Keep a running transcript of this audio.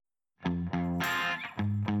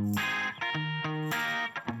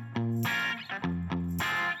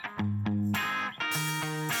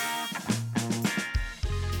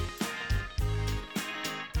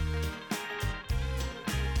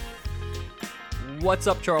What's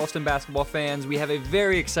up, Charleston basketball fans? We have a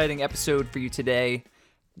very exciting episode for you today.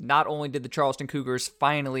 Not only did the Charleston Cougars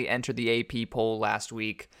finally enter the AP poll last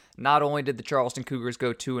week, not only did the Charleston Cougars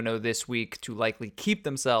go 2-0 this week to likely keep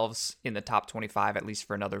themselves in the top 25 at least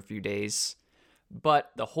for another few days,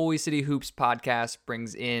 but the Holy City Hoops podcast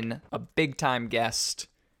brings in a big-time guest.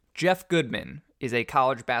 Jeff Goodman is a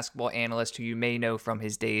college basketball analyst who you may know from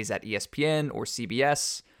his days at ESPN or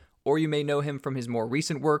CBS, or you may know him from his more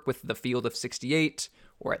recent work with the Field of 68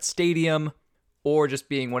 or at Stadium, or just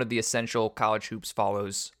being one of the essential college hoops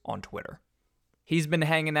follows on Twitter. He's been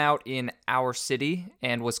hanging out in our city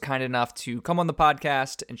and was kind enough to come on the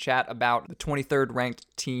podcast and chat about the 23rd ranked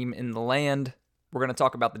team in the land. We're going to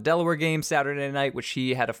talk about the Delaware game Saturday night, which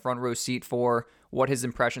he had a front row seat for, what his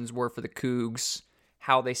impressions were for the Cougs,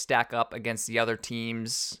 how they stack up against the other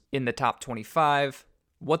teams in the top 25,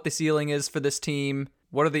 what the ceiling is for this team,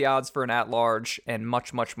 what are the odds for an at-large, and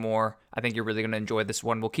much, much more. I think you're really going to enjoy this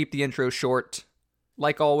one. We'll keep the intro short.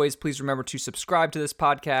 Like always, please remember to subscribe to this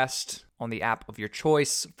podcast on the app of your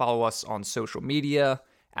choice. Follow us on social media,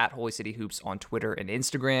 at Holy City Hoops on Twitter and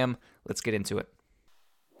Instagram. Let's get into it.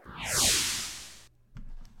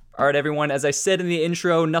 All right, everyone. As I said in the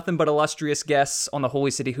intro, nothing but illustrious guests on the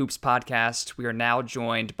Holy City Hoops podcast. We are now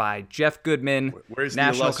joined by Jeff Goodman, Where's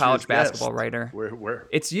national college basketball guest? writer. Where?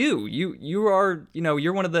 It's you. You are,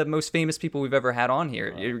 you're one of the most famous people we've ever had on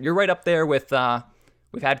here. You're right up there with,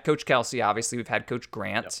 we've had Coach Kelsey, obviously. We've had Coach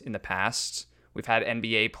Grant in the past. We've had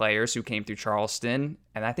NBA players who came through Charleston.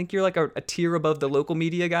 And I think you're like a tier above the local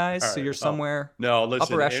media guys. So you're somewhere No,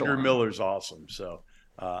 listen, upper echelon. Andrew Miller's awesome. So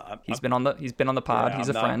he's been on the pod. He's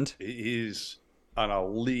a friend. He's an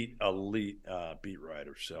elite beat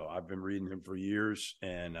writer. So I've been reading him for years,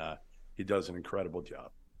 and he does an incredible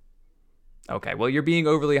job. Okay, well, you're being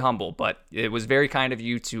overly humble, but it was very kind of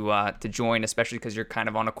you to join, especially because you're kind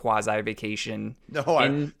of on a quasi vacation. No,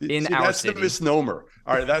 in our that's city. The misnomer.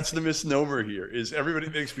 All right, that's the misnomer here. Is everybody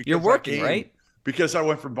thinks because you're working, right? Because I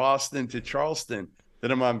went from Boston to Charleston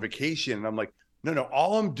that I'm on vacation, and I'm like, no.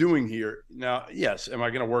 All I'm doing here now, yes, am I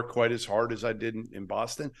going to work quite as hard as I did in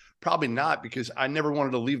Boston? Probably not, because I never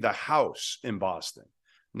wanted to leave the house in Boston.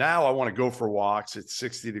 Now I want to go for walks. It's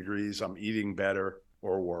 60 degrees. I'm eating better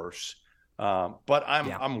or worse. But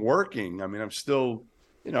I'm working. I mean, I'm still,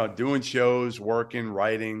 doing shows, working,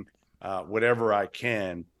 writing, whatever I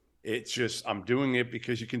can. It's just, I'm doing it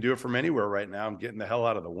because you can do it from anywhere right now. I'm getting the hell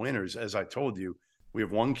out of the winters. As I told you, we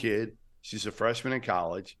have one kid. She's a freshman in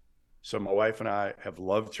college. So my wife and I have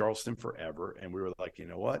loved Charleston forever. And we were like, you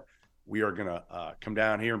know what? We are going to come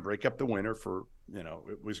down here and break up the winter for,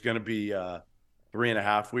 it was going to be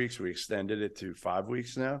 3.5 weeks. We extended it to 5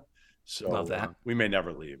 weeks now. So love that. We may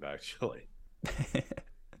never leave, actually.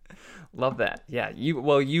 Love that. Yeah. You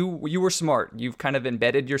were smart. You've kind of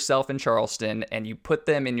embedded yourself in Charleston, and you put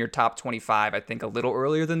them in your top 25, I think, a little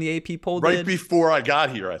earlier than the AP poll did. Right before I got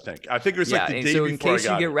here, I think. I think it was like the day before I got here. So in case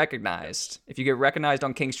you get recognized, if you get recognized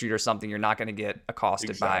on King Street or something, you're not going to get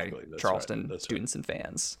accosted by Charleston students and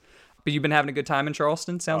fans. But you've been having a good time in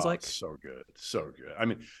Charleston, sounds like? So good. So good. I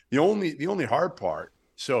mean, the only hard part,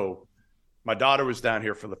 so my daughter was down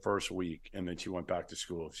here for the first week, and then she went back to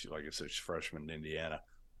school. Like I said, she's a freshman in Indiana.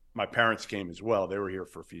 My parents came as well. They were here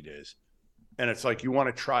for a few days. And it's like you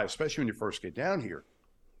want to try, especially when you first get down here.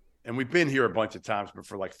 And we've been here a bunch of times, but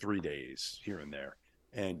for like 3 days here and there.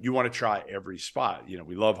 And you want to try every spot.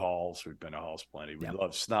 We love Halls. We've been to Halls plenty. We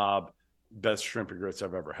love Snob, best shrimp and grits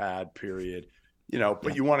I've ever had, period.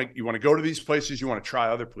 But you want to go to these places. You want to try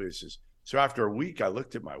other places. So after a week, I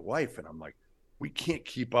looked at my wife and I'm like, we can't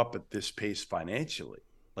keep up at this pace financially.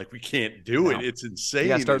 Like, we can't do it. It's insane. You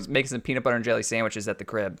got to start making some peanut butter and jelly sandwiches at the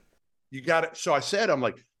crib. You got it. So I said, I'm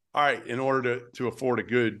like, all right, in order to afford a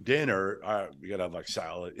good dinner, we got to have like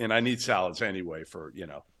salad. And I need salads anyway for,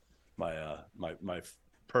 my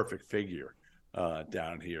perfect figure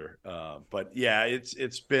down here. But yeah,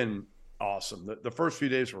 it's been awesome. The first few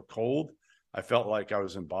days were cold. I felt like I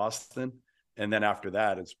was in Boston. And then after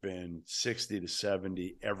that, it's been 60 to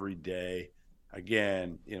 70 every day.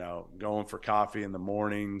 Again, going for coffee in the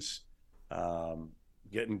mornings,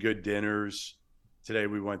 getting good dinners. Today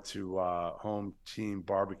we went to home team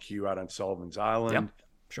barbecue out on Sullivan's Island. Yep,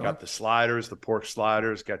 sure. Got the sliders, the pork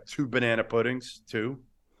sliders. Got 2 banana puddings, too.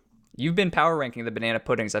 You've been power ranking the banana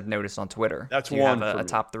puddings, I've noticed on Twitter. That's Do you one have for a me.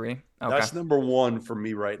 top 3? Okay. That's number 1 for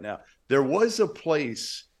me right now. There was a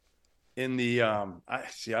place in the I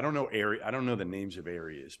don't know area. I don't know the names of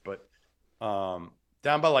areas, but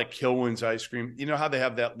down by like Kilwin's ice cream, you know how they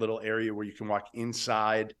have that little area where you can walk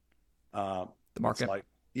inside the market.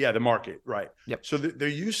 The market, right? Yep. So there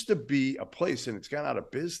used to be a place, and it's gone out of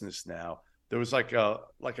business now. There was like a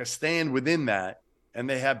stand within that and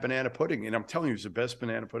they have banana pudding. And I'm telling you, it's the best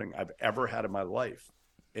banana pudding I've ever had in my life.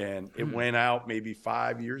 And it went out maybe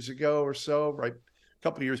 5 years ago or so, right? A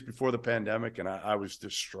couple of years before the pandemic. And I was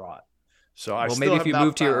distraught. So I Well, still maybe if have you not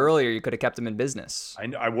moved here found. earlier, you could have kept them in business.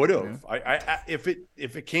 I would You know? have. If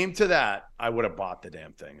it came to that, I would have bought the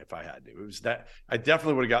damn thing if I had to. It was that I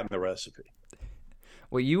definitely would have gotten the recipe.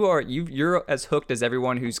 Well, you're as hooked as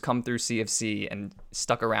everyone who's come through CFC and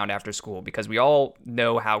stuck around after school, because we all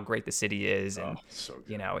know how great the city is, and So good.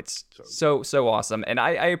 you know it's So so awesome. And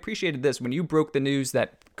I appreciated this when you broke the news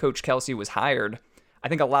that Coach Kelsey was hired. I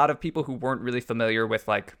think a lot of people who weren't really familiar with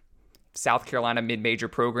like South Carolina mid-major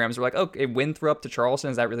programs were like, "Okay, Winthrop to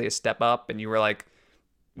Charleston, is that really a step up?" And you were like,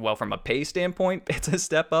 "Well, from a pay standpoint, it's a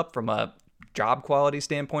step up. From a job quality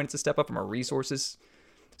standpoint, it's a step up. From a resources."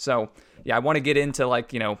 So, yeah, I want to get into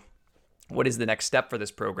like, what is the next step for this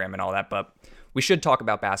program and all that, but we should talk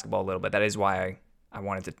about basketball a little bit. That is why I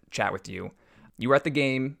wanted to chat with you. You were at the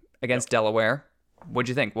game against Delaware. What'd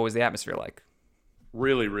you think? What was the atmosphere like?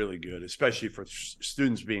 really, really good, especially for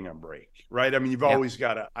students being on break, right? I mean, you've always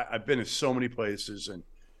got to. I've been to so many places, and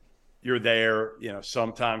you're there.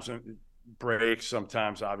 Sometimes breaks.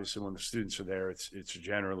 Sometimes, obviously, when the students are there, it's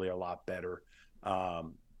generally a lot better.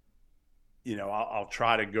 I'll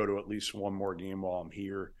try to go to at least one more game while I'm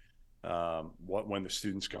here. When the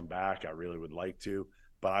students come back, I really would like to.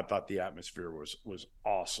 But I thought the atmosphere was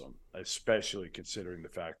awesome, especially considering the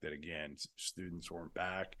fact that, again, students weren't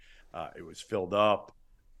back. It was filled up.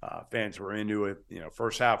 Fans were into it.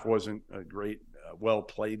 First half wasn't a great,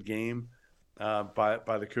 well-played game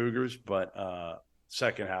by the Cougars, but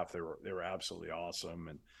second half they were absolutely awesome.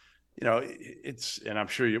 And and I'm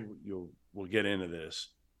sure we'll get into this.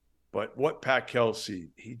 But what Pat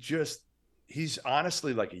Kelsey, he's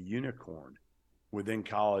honestly like a unicorn within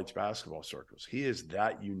college basketball circles. He is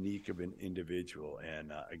that unique of an individual.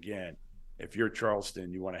 And again, if you're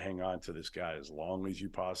Charleston, you want to hang on to this guy as long as you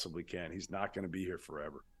possibly can. He's not going to be here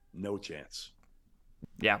forever. No chance.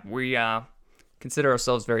 Yeah, we consider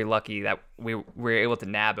ourselves very lucky that we were able to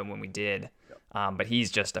nab him when we did. But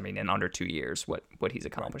he's just, in under 2 years, what he's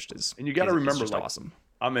accomplished is, and you got to remember, just awesome.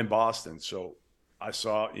 I'm in Boston, so I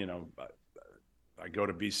saw, I go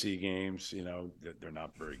to BC games, they're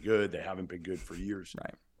not very good. They haven't been good for years.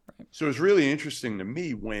 Right. So it was really interesting to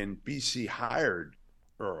me when BC hired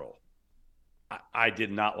Earl. I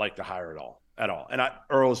did not like the hire at all. And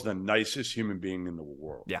Earl's the nicest human being in the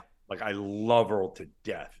world. Yeah. Like, I love Earl to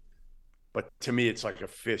death. But to me, it's like a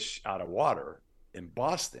fish out of water in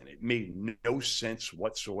Boston. It made no sense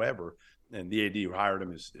whatsoever. And the AD who hired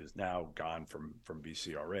him is now gone from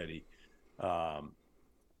BC already.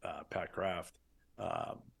 Pat Kraft.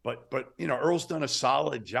 But Earl's done a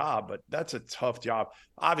solid job, but that's a tough job.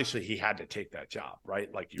 Obviously, he had to take that job, right?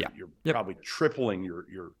 Like you're probably tripling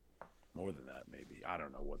your more than that, maybe. I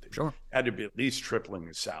don't know what they had to be, at least tripling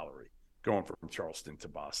his salary going from Charleston to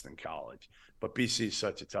Boston College. But BC is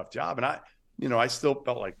such a tough job, and I still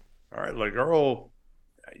felt like, all right, like Earl,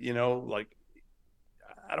 like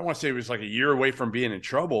I don't want to say he was like a year away from being in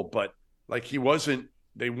trouble, but like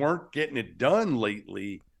they weren't getting it done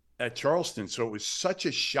lately at Charleston. So it was such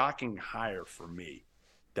a shocking hire for me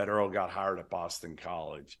that Earl got hired at Boston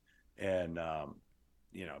College. And,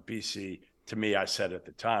 BC, to me, I said at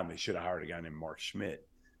the time, they should have hired a guy named Mark Schmidt,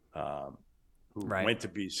 who went to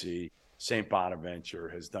BC. St. Bonaventure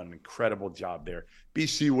has done an incredible job there.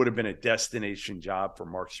 BC would have been a destination job for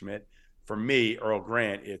Mark Schmidt. For me, Earl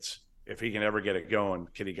Grant, it's if he can ever get it going,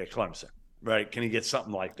 can he get Clemson? Right? Can he get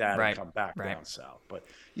something like that and come back down south? But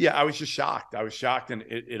yeah, I was just shocked. And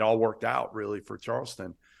it all worked out really for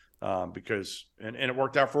Charleston because it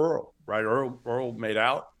worked out for Earl, right? Earl made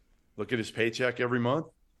out. Look at his paycheck every month.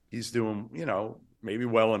 He's doing, maybe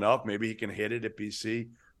well enough. Maybe he can hit it at BC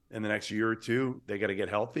in the next year or two. They got to get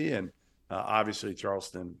healthy. And obviously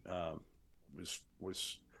Charleston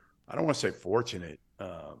was, I don't want to say fortunate.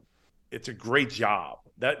 It's a great job.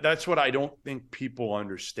 That's what I don't think people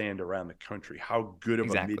understand around the country, how good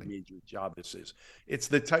of a mid-major job this is. It's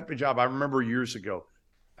the type of job I remember years ago.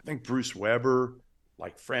 I think Bruce Weber,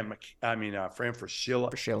 like Fran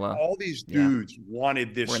Fraschilla, all these dudes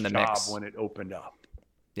wanted this job when it opened up.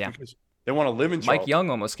 Yeah. Because they want to live in Charleston. Mike Young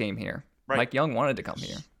almost came here. Right. Mike Young wanted to come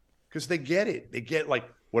here. Because they get it. They get like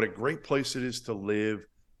what a great place it is to live,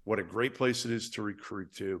 what a great place it is to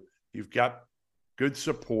recruit to. You've got good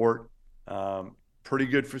support. Pretty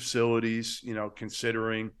good facilities,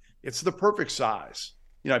 considering it's the perfect size.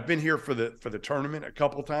 I've been here for the tournament a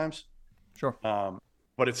couple times. Sure.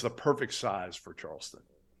 But it's the perfect size for Charleston.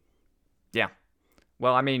 Yeah.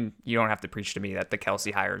 Well, you don't have to preach to me that the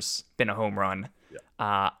Kelsey hire's been a home run.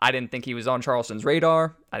 Yeah. I didn't think he was on Charleston's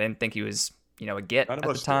radar. I didn't think he was, a get None of at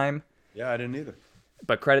the us did. time. Yeah, I didn't either.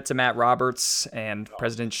 But credit to Matt Roberts and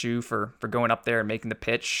President Shu for going up there and making the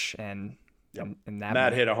pitch and Yep. and that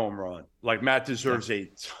Matt one. hit a home run. Like, Matt deserves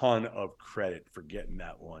a ton of credit for getting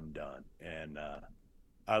that one done. And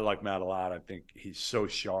I like Matt a lot. I think he's so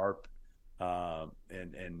sharp.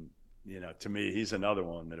 And to me, he's another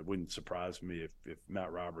one that it wouldn't surprise me if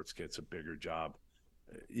Matt Roberts gets a bigger job.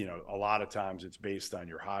 A lot of times it's based on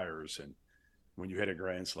your hires. And when you hit a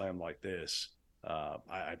grand slam like this,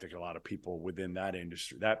 I think a lot of people within that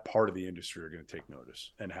industry, that part of the industry, are going to take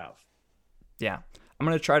notice and have. Yeah. I'm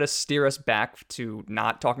going to try to steer us back to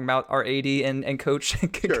not talking about our AD and coach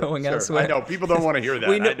going elsewhere. I know people don't want to hear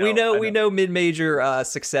that. We know mid-major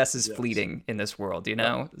success is fleeting in this world,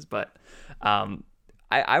 but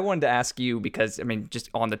I wanted to ask you because, just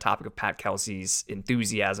on the topic of Pat Kelsey's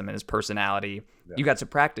enthusiasm and his personality, you got to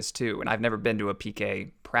practice too, and I've never been to a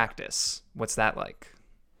PK practice. What's that like?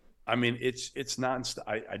 It's nonstop.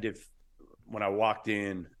 I did, when I walked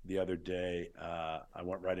in the other day, I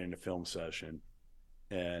went right into film session,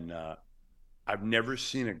 and I've never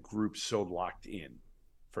seen a group so locked in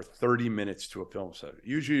for 30 minutes to a film session.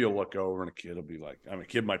 Usually you'll look over and a kid will be like, a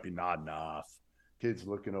kid might be nodding off. Kid's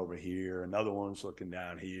looking over here. Another one's looking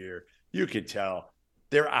down here. You could tell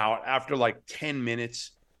they're out after like 10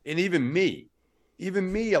 minutes. And even me,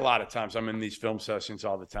 a lot of times I'm in these film sessions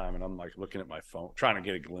all the time and I'm like looking at my phone, trying to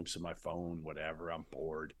get a glimpse of my phone, whatever. I'm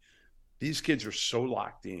bored. These kids are so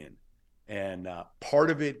locked in. And part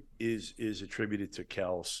of it is attributed to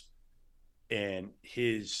Kels and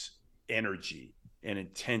his energy and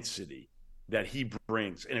intensity that he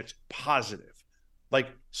brings. And it's positive. Like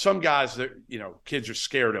some guys that, kids are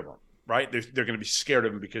scared of him, right? They're going to be scared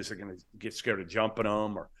of him because they're going to get scared of jumping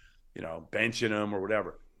him or, benching him or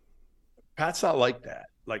whatever. Pat's not like that.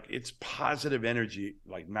 Like, it's positive energy,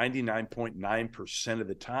 like 99.9% of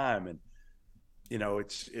the time. And,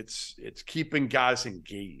 it's keeping guys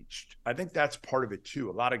engaged. I think that's part of it too.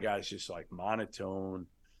 A lot of guys just like monotone.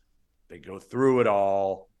 They go through it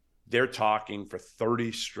all. They're talking for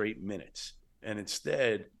 30 straight minutes. And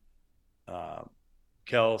instead,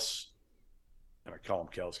 Kels, and I call him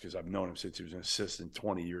Kels because I've known him since he was an assistant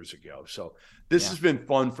 20 years ago. So this has been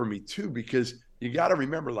fun for me too, because you got to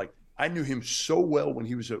remember, like, I knew him so well when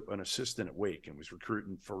he was an assistant at Wake and was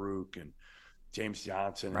recruiting Farouk and James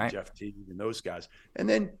Johnson and Jeff Teague and those guys. And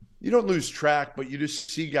then you don't lose track, but you just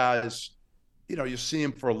see guys, you see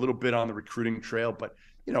him for a little bit on the recruiting trail. But,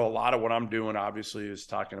 a lot of what I'm doing, obviously, is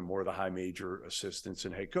talking to more of the high major assistants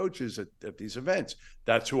and head coaches at these events.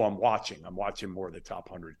 That's who I'm watching. I'm watching more of the top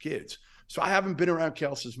 100 kids. So I haven't been around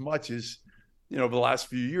Kels as much as, over the last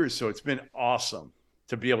few years. So it's been awesome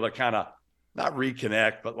to be able to kind of not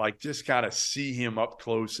reconnect, but like just kind of see him up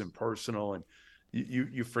close and personal. And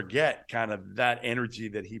you forget kind of that energy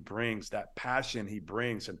that he brings, that passion he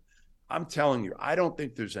brings. And I'm telling you, I don't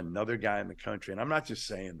think there's another guy in the country, and I'm not just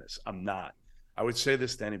saying this, I'm not. I would say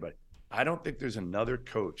this to anybody. I don't think there's another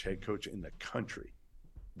head coach in the country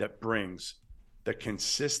that brings the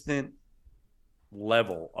consistent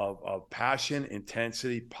level of passion,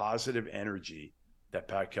 intensity, positive energy that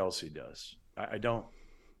Pat Kelsey does. I don't.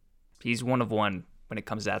 He's one of one when it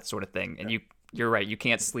comes to that sort of thing. And you're right. You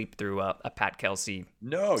can't sleep through a Pat Kelsey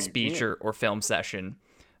speech or film session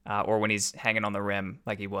or when he's hanging on the rim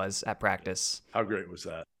like he was at practice. How great was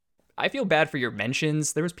that? I feel bad for your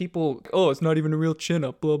mentions. There was people, it's not even a real chin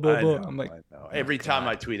up, blah, blah, blah. I'm like, every time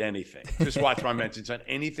I tweet anything, just watch my mentions on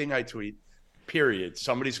anything I tweet, period.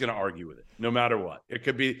 Somebody's going to argue with it, no matter what. It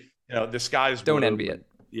could be, the sky's blue. Don't envy it.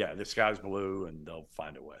 Yeah, the sky's blue, and they'll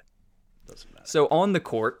find a way. Doesn't matter. So on the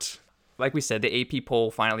court, like we said, the AP poll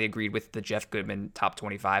finally agreed with the Jeff Goodman top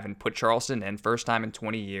 25 and put Charleston in first time in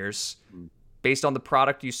 20 years. Based on the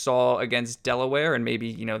product you saw against Delaware and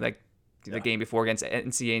maybe, the game before against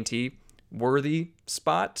NCA&T, worthy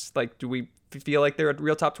spot? Like, do we feel like they're a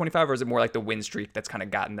real top 25, or is it more like the win streak that's kind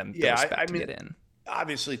of gotten them the respect to get in?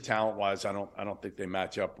 Obviously, talent-wise, I don't think they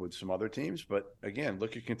match up with some other teams. But again,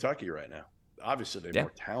 look at Kentucky right now. Obviously, they have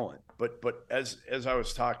more talent. But as I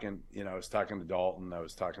was talking, I was talking to Dalton, I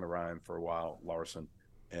was talking to Ryan for a while, Larson,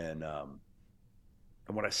 and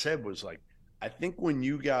what I said was, like, I think when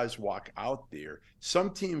you guys walk out there,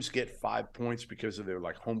 some teams get 5 points because of their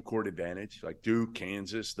like home court advantage, like Duke,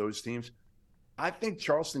 Kansas, those teams. I think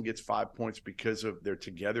Charleston gets 5 points because of their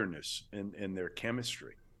togetherness and their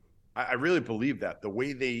chemistry. I really believe that. The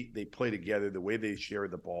way they play together, the way they share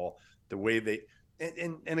the ball, the way they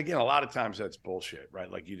and again, a lot of times that's bullshit,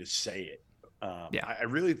 right? Like, you just say it. I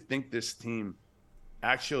really think this team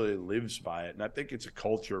actually lives by it. And I think it's a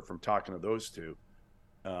culture, from talking to those two,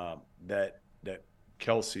 that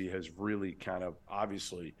Kelsey has really kind of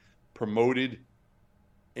obviously promoted,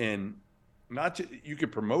 and not to, you can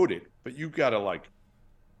promote it, but you got to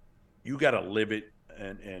live it.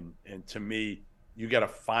 And to me, you got to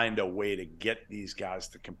find a way to get these guys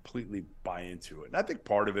to completely buy into it. And I think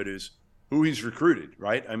part of it is who he's recruited,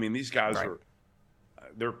 right? I mean, these guys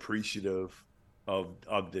they're appreciative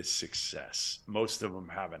of this success. Most of them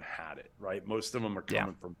haven't had it, right? Most of them are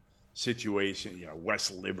coming from situation,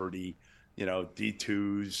 West Liberty,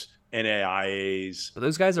 D2s, NAIAs. So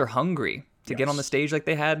those guys are hungry to get on the stage like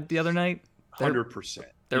they had the other night. 100%.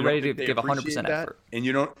 They're ready to give 100% effort. And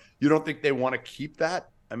you don't think they want to keep that?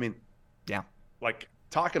 I mean, like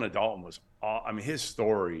talking to Dalton was, his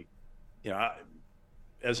story,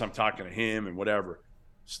 as I'm talking to him and whatever,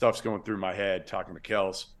 stuff's going through my head, talking to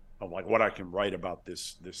Kels of like what I can write about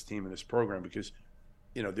this team and this program, because,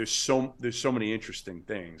 there's so many interesting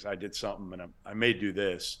things. I did something, and I may do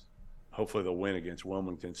this. Hopefully they'll win against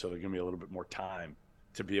Wilmington, so they're giving me a little bit more time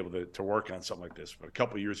to be able to work on something like this. But a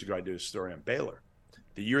couple of years ago, I did a story on Baylor.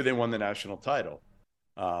 The year they won the national title,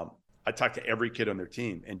 I talked to every kid on their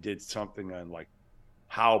team and did something on like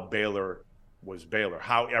how Baylor was Baylor,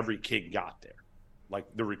 how every kid got there, like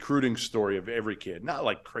the recruiting story of every kid, not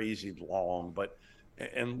like crazy long, but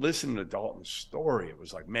and listening to Dalton's story, it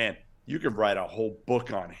was like, man, you could write a whole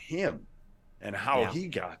book on him and how he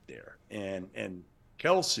got there. And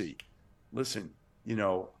Kelsey, listen,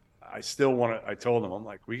 I still want to. I told him, I'm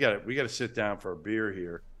like, we got to sit down for a beer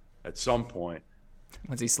here at some point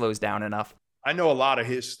once he slows down enough. I know a lot of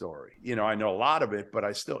his story. I know a lot of it, but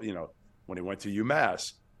I still, when he went to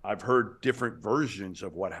UMass, I've heard different versions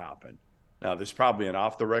of what happened. Now, there's probably an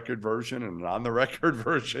off-the-record version and an on-the-record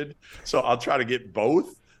version, so I'll try to get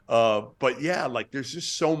both. But yeah, like there's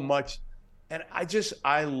just so much, and I've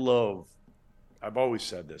always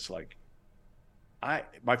said this, like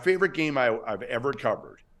my favorite game I've ever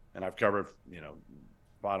covered, and I've covered,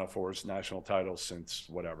 Final Fours, national titles since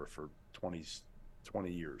whatever for 20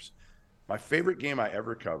 years. My favorite game I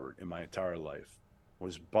ever covered in my entire life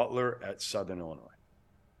was Butler at Southern Illinois.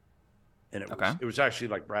 And it was actually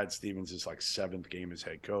like Brad Stevens' like 7th game as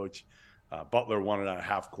head coach. Butler won it on a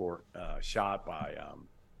half-court shot by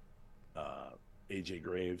AJ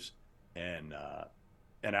Graves. And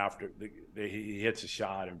after he hits a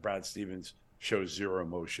shot, and Brad Stevens shows zero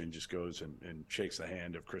emotion, just goes and shakes the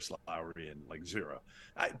hand of Chris Lowry and like zero.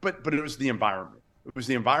 But it was the environment. It was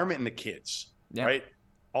the environment and the kids, right?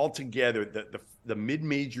 Altogether, the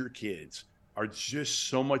mid-major kids are just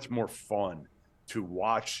so much more fun to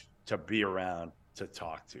watch, to be around, to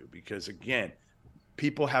talk to, because again,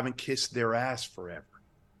 people haven't kissed their ass forever.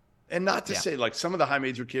 And not to say like some of the high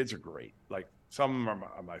major kids are great. Like some of them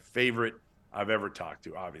are my favorite I've ever talked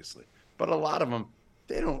to, obviously, but a lot of them,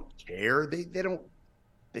 they don't care. They're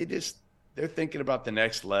thinking about the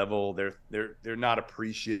next level. They're not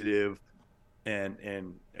appreciative.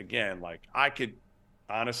 And again, like I could,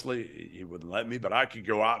 honestly, he wouldn't let me, but I could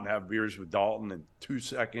go out and have beers with Dalton in 2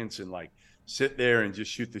 seconds and like sit there and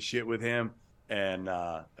just shoot the shit with him. And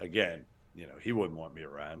again, he wouldn't want me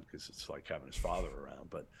around because it's like having his father around.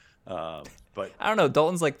 But I don't know.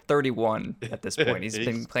 Dalton's like 31 at this point. He's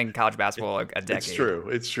been playing college basketball like a decade.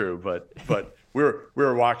 It's true. But we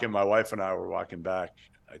were walking. My wife and I were walking back.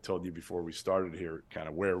 I told you before we started here, kind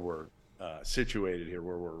of where we're situated here,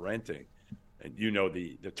 where we're renting. And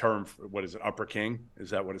the term, what is it, Upper King? Is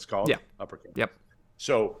that what it's called? Yeah. Upper King. Yep.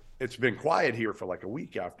 So it's been quiet here for like a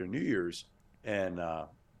week after New Year's. And all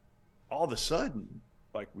of a sudden,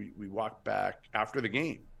 like we walked back after the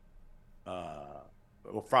game.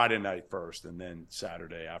 Well, Friday night first and then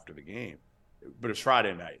Saturday after the game. But it was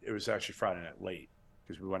Friday night. It was actually Friday night late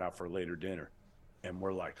because we went out for a later dinner. And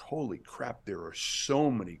we're like, holy crap, there are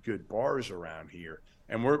so many good bars around here.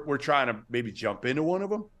 And we're trying to maybe jump into one of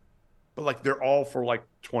them. But like they're all for like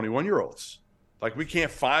 21-year-olds. Like we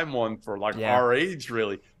can't find one for like our age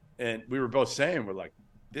really. And we were both saying, we're like,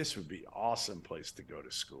 this would be an awesome place to go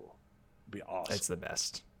to school. It'd be awesome. It's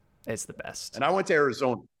the best. And I went to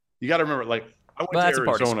Arizona. You got to remember, like I went to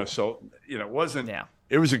Arizona, so it wasn't. Yeah.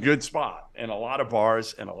 It was a good spot and a lot of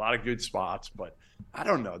bars and a lot of good spots. But I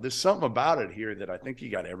don't know. There's something about it here that I think you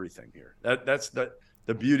got everything here. That's the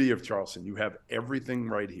beauty of Charleston. You have everything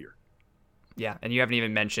right here. Yeah, and you haven't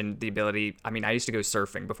even mentioned the ability. I mean, I used to go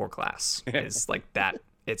surfing before class. It's like that.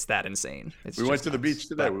 It's that insane. We went to the beach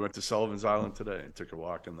today. We went to Sullivan's Island today and took a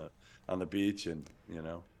walk on the beach, and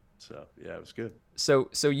so yeah, it was good. So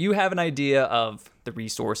you have an idea of the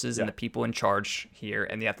resources and the people in charge here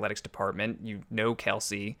in the athletics department. You know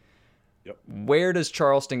Kelsey. Yep. Where does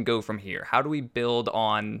Charleston go from here? How do we build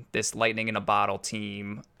on this lightning in a bottle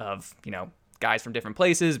team of guys from different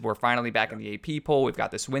places? We're finally back in the AP poll. We've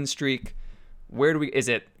got this win streak. where do we, is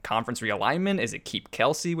it conference realignment? Is it keep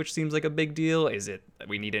Kelsey, which seems like a big deal? Is it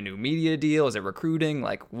we need a new media deal? Is it recruiting?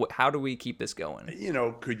 Like, how do we keep this going?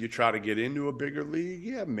 Could you try to get into a bigger league?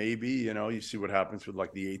 Yeah, maybe. You see what happens with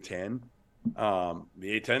like the A10.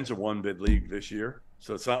 The A10's a one bid league this year,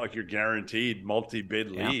 so it's not like you're guaranteed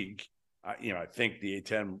multi-bid league. I think the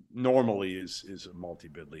A10 normally is a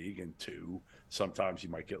multi-bid league, and 2. Sometimes you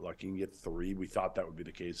might get lucky and get 3. We thought that would be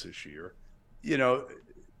the case this year.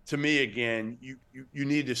 To me, again, you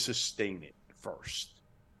need to sustain it first.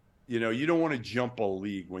 You don't want to jump a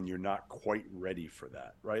league when you're not quite ready for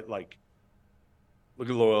that, right? Like, look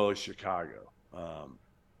at Loyola Chicago.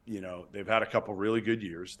 They've had a couple really good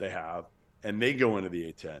years. They have, and they go into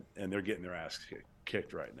the A10, and they're getting their ass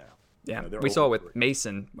kicked right now. Yeah, we saw it with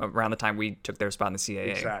Mason around the time we took their spot in the CAA.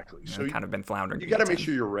 Exactly. So kind of been floundering. You got to make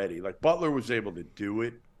sure you're ready. Like Butler was able to do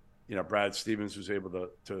it. Brad Stevens was able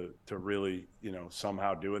to really,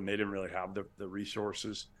 somehow do it. And they didn't really have the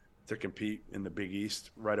resources to compete in the Big East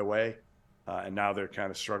right away. And now they're kind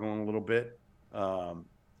of struggling a little bit.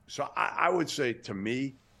 So I would say, to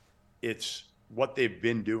me, it's what they've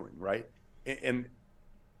been doing, right? And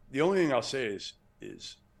the only thing I'll say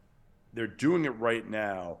is they're doing it right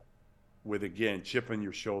now with, again, chip on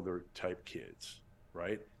your shoulder type kids,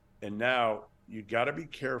 right? And now you got to be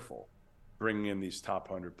careful bringing in these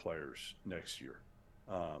top 100 players next year.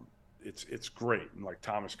 It's great. And like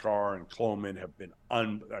Thomas Carr and Kloman have been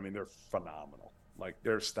they're phenomenal. Like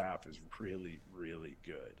their staff is really, really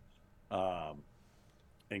good.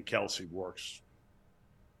 And Kelsey works.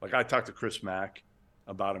 Like I talked to Chris Mack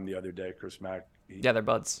about him the other day. Chris Mack. They're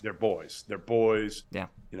buds. They're boys. They're boys. Yeah.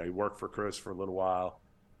 He worked for Chris for a little while.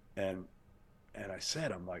 And I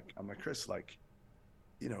said, I'm like, Chris, like,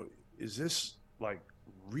 is this like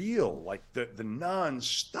real? Like the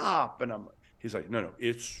nonstop? And he's like, no,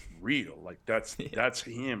 it's real. Like that's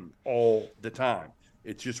him all the time.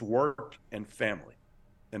 It's just work and family,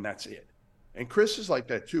 and that's it. And Chris is like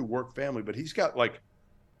that too, work, family. But he's got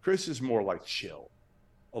Chris is more like chill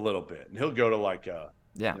a little bit, and he'll go to like a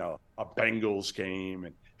Bengals game,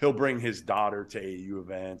 and he'll bring his daughter to AU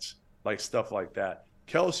events, like stuff like that.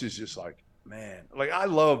 Kelsey's just like, man, like I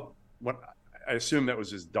love when I assume that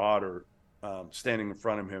was his daughter standing in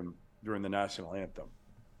front of him during the national anthem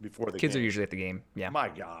before the kids game. Are usually at the game. Yeah. My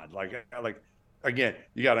God. Like again,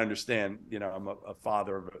 you got to understand, I'm a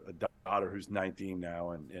father of a daughter who's 19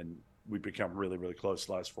 now, and we've become really, really close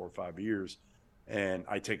the last 4 or 5 years. And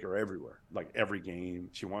I take her everywhere, like every game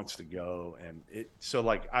she wants to go. And so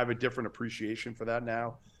like, I have a different appreciation for that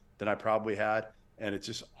now than I probably had. And it's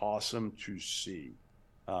just awesome to see.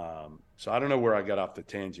 So I don't know where I got off the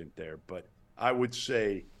tangent there, but I would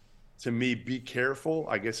say, to me, be careful,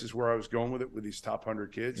 I guess is where I was going with it, with these top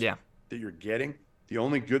 100 kids that you're getting. The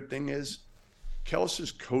only good thing is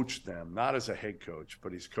Kelsey's coached them, not as a head coach,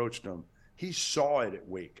 but he's coached them. He saw it at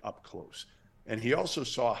Wake up close. And he also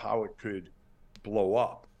saw how it could blow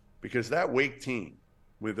up, because that Wake team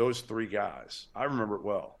with those 3 guys, I remember it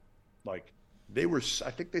well. Like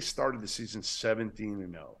I think they started the season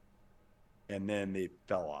 17-0, and then they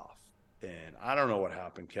fell off. And I don't know what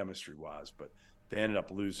happened chemistry-wise, but they ended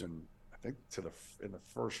up losing, I think, in the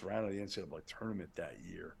first round of the NCAA tournament that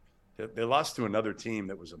year. They lost to another team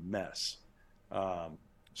that was a mess.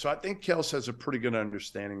 So I think Kels has a pretty good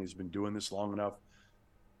understanding. He's been doing this long enough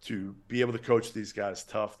to be able to coach these guys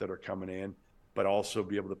tough that are coming in, but also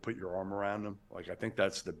be able to put your arm around them. Like, I think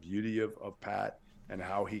that's the beauty of Pat and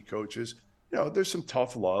how he coaches. There's some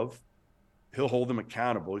tough love. He'll hold them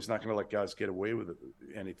accountable. He's not going to let guys get away with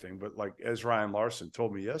anything. But like, as Ryan Larson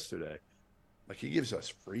told me yesterday, like, he gives us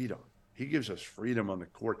freedom. He gives us freedom on the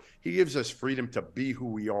court. He gives us freedom to be who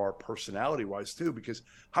we are personality-wise too, because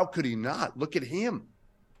how could he not? Look at him.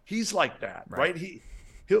 He's like that, right?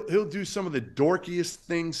 He'll do some of the dorkiest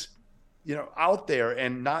things, out there,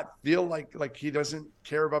 and not feel like he doesn't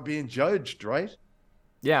care about being judged, right?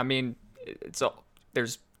 Yeah, I mean,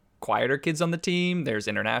 there's quieter kids on the team. There's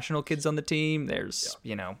international kids on the team. There's,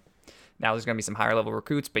 now there's going to be some higher level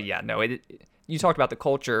recruits. But yeah, no, you talked about the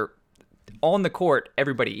culture. On the court,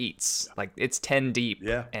 everybody eats. Like, it's 10 deep,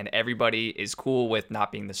 and everybody is cool with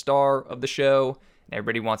not being the star of the show. And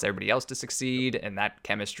everybody wants everybody else to succeed, and that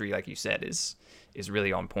chemistry, like you said, is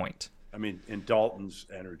really on point. I mean, and Dalton's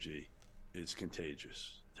energy is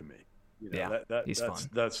contagious to me. He's fun.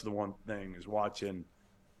 That's the one thing, is watching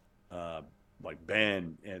like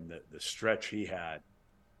Ben and the stretch he had,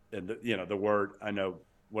 and the word, I know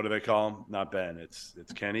what do they call him? Not Ben. It's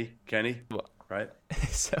Kenny. Kenny, Well, right?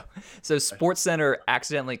 so SportsCenter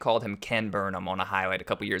accidentally called him Ken Burnham on a highlight a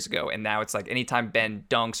couple years ago, and now it's like anytime Ben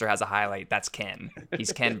dunks or has a highlight, that's Ken.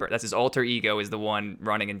 He's Ken. That's his alter ego, is the one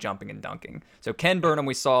running and jumping and dunking. So Ken Burnham,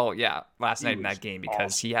 we saw, last night in that game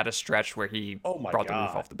because he had a stretch where he brought the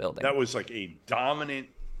roof off the building. That was like a dominant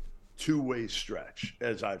two-way stretch,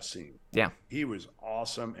 as I've seen. Yeah, he was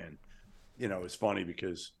awesome, and it's funny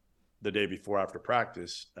because the day before after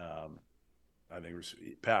practice, I think it was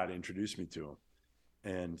Pat introduced me to him.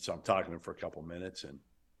 And so I'm talking to him for a couple minutes, and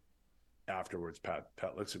afterwards, Pat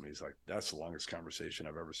looks at me. He's like, "That's the longest conversation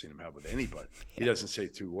I've ever seen him have with anybody." He doesn't say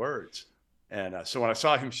 2 words. And so when I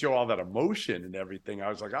saw him show all that emotion and everything, I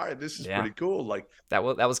was like, "All right, this is pretty cool." Like that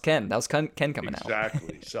was Ken. That was Ken coming out.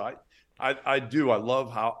 Exactly. So I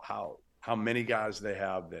love how many guys they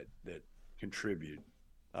have that contribute.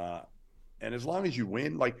 And as long as you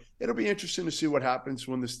win, like, it'll be interesting to see what happens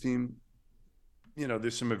when this team,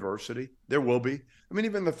 there's some adversity. There will be. I mean,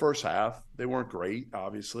 even the first half, they weren't great,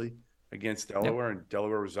 obviously, against Delaware, and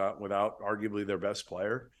Delaware was out without arguably their best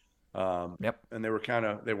player. And they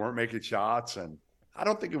weren't making shots. And I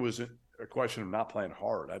don't think it was a question of not playing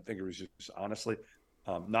hard. I think it was just honestly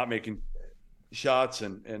not making shots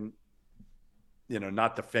and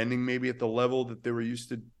not defending maybe at the level that they were used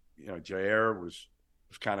to. Jair was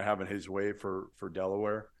kind of having his way for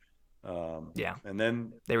Delaware. And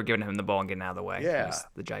then they were giving him the ball and getting out of the way. Yeah. It was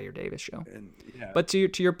the Jair Davis show. Yeah. But to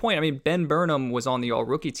your point, I mean, Ben Burnham was on the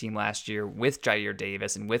all-rookie team last year with Jair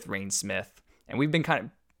Davis and with Rain Smith.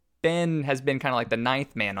 And Ben has been kind of like the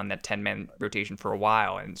 9th man on that 10-man rotation for a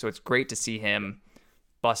while. And so it's great to see him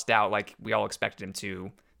bust out like we all expected him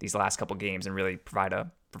to these last couple games and really provide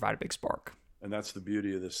a big spark. And that's the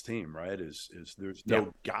beauty of this team, right? Is there's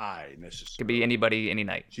no guy necessarily. Could be anybody, any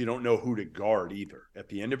night. So you don't know who to guard either. At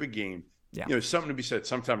the end of a game, something to be said.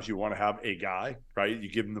 Sometimes you want to have a guy, right?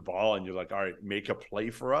 You give him the ball and you're like, all right, make a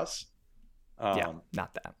play for us.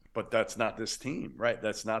 Not that. But that's not this team, right?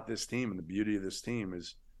 That's not this team. And the beauty of this team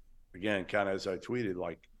is, again, kind of as I tweeted,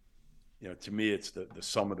 like, to me, it's the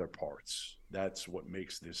sum of their parts. That's what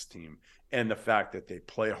makes this team. And the fact that they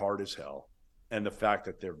play hard as hell. And the fact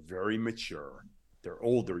that they're very mature, they're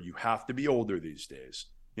older. You have to be older these days.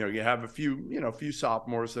 You have a few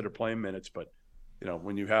sophomores that are playing minutes, but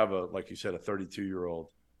when you have like you said, a 32-year-old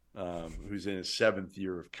who's in his 7th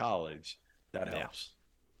year of college, that helps.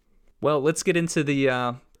 Well, let's get into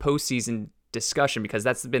the postseason discussion, because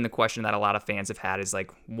that's been the question that a lot of fans have had: is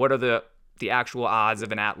like, what are the actual odds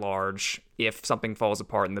of an at-large if something falls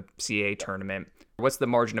apart in the CAA tournament? What's the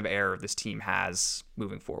margin of error this team has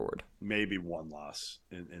moving forward? Maybe one loss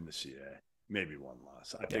in the CAA. Maybe one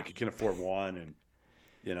loss. I think you can afford one,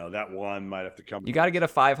 and that one might have to come. You got to get a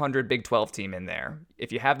 500 Big 12 team in there.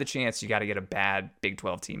 If you have the chance, you got to get a bad Big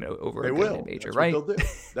 12 team over a good major, that's right? What they'll do.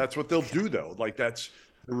 That's what they'll do, though. Like, that's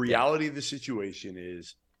the reality of the situation.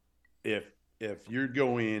 Is if you're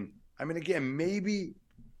going, I mean, again, maybe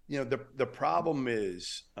the problem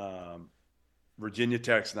is Virginia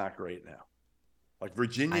Tech's not great now. Like,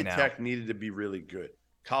 Virginia Tech needed to be really good.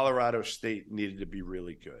 Colorado State needed to be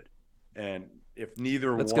really good. And if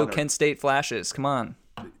neither Let's go Kent State Flashes. Come on.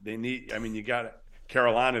 They need, I mean,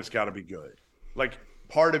 Carolina's got to be good. Like,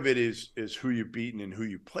 part of it is who you've beaten and who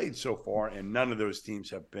you played so far. And none of those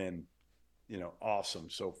teams have been, awesome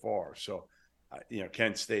so far. So,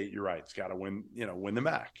 Kent State, you're right. It's got to win the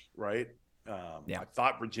MAC, right? I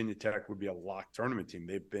thought Virginia Tech would be a locked tournament team.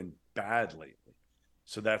 They've been bad lately.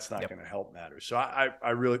 So that's not going to help matters. So I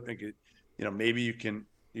really think maybe you can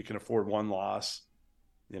afford one loss.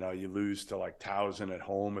 You lose to like Towson at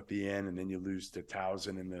home at the end, and then you lose to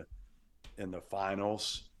Towson in the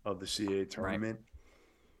finals of the CAA tournament.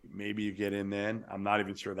 Right. Maybe you get in then. I'm not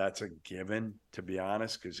even sure that's a given, to be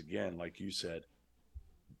honest, because again, like you said,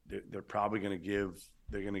 they're probably going to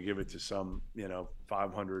give it to some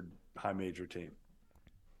 500 high major team.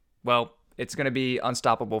 Well, it's going to be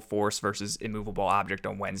unstoppable force versus immovable object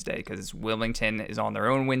on Wednesday, because Wilmington is on their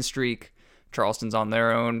own win streak. Charleston's on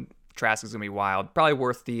their own. Trask is going to be wild. Probably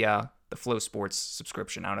worth the Flow Sports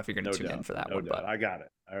subscription. I don't know if you're going to tune in for that one. But I got it.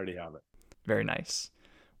 I already have it. Very nice.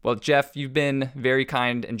 Well, Jeff, you've been very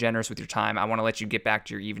kind and generous with your time. I want to let you get back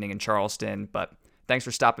to your evening in Charleston, but thanks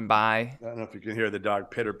for stopping by. I don't know if you can hear the dog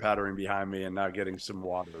pitter-pattering behind me and now getting some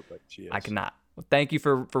water, but she is. I cannot. Well, thank you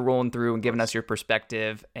for rolling through and giving us your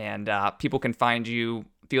perspective. And people can find you,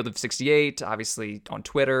 Field of 68, obviously on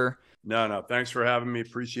Twitter. No. Thanks for having me.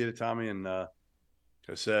 Appreciate it, Tommy. And like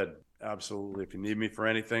I said, absolutely. If you need me for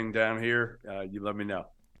anything down here, you let me know.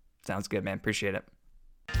 Sounds good, man. Appreciate it.